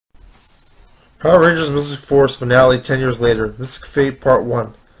Power Rangers Mystic Force finale 10 years later. Mystic Fate Part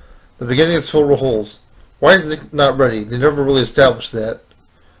 1. The beginning is filled with holes. Why is Nick not ready? They never really established that.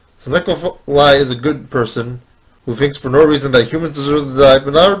 So Nikolai is a good person who thinks for no reason that humans deserve to die,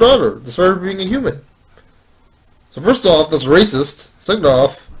 but not her daughter, despite her being a human. So first off, that's racist. Second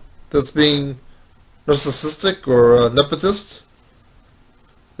off, that's being narcissistic or nepotist.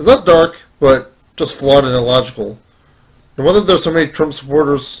 It's not dark, but just flawed and illogical. And whether there's so many Trump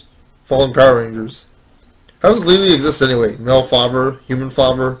supporters following Power Rangers. How does Lily exist anyway? Male father, human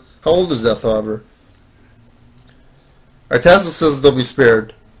father? How old is that father? Artasa says they'll be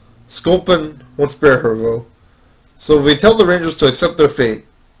spared. Sculpin won't spare her, though. So if they tell the Rangers to accept their fate,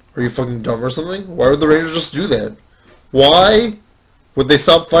 are you fucking dumb or something? Why would the Rangers just do that? Why would they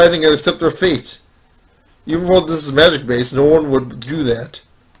stop fighting and accept their fate? Even though this is magic-based, no one would do that.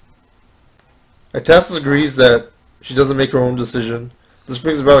 Artasa agrees that she doesn't make her own decision. This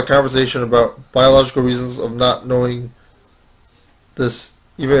brings about a conversation about biological reasons of not knowing this,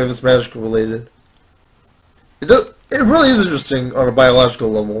 even if it's magical related. It really is interesting on a biological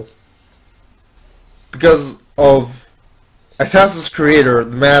level. Because of Artasa's creator,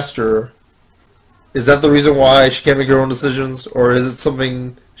 the master, is that the reason why she can't make her own decisions? Or is it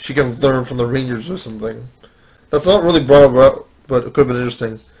something she can learn from the Rangers or something? That's not really brought up, but it could have been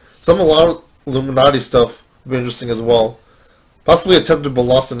interesting. A lot of Illuminati stuff would be interesting as well. Possibly attempted but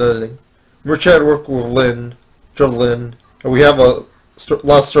lost in editing. Rich had worked with Judd Lynn, and we have a lot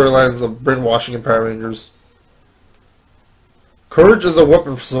of storylines of brainwashing in Power Rangers. Courage is a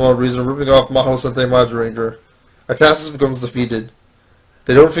weapon for some odd reason, ripping off Maho Sentai Maj Ranger. Artasis becomes defeated.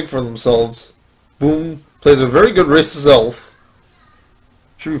 They don't think for themselves. Boom plays a very good racist elf.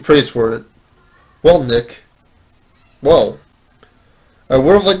 Should be praised for it. Well, Nick. Well. I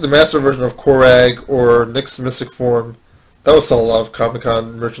would have liked the master version of Korag or Nick's mystic form. That would sell a lot of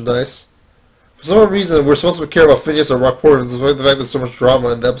Comic-Con merchandise. For some reason, we're supposed to care about Phineas or Rockport, despite the fact there's so much drama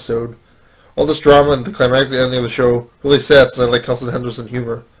in the episode. All this drama and the climactic ending of the show really sad, since I like Kelson Henderson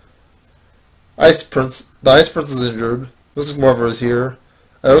humor. The Ice Prince is injured. Mystic Marvel is here.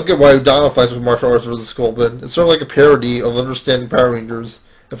 I don't get why Udano fights with martial arts versus Sculpin. It's sort of like a parody of understanding Power Rangers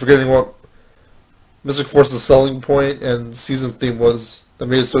and forgetting what Mystic Force's selling point and season theme was that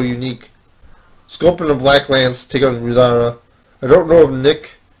made it so unique. Sculpin and Black Lance take on Udana. I don't know if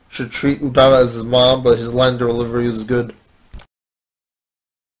Nick should treat Udana as his mom, but his line delivery is good.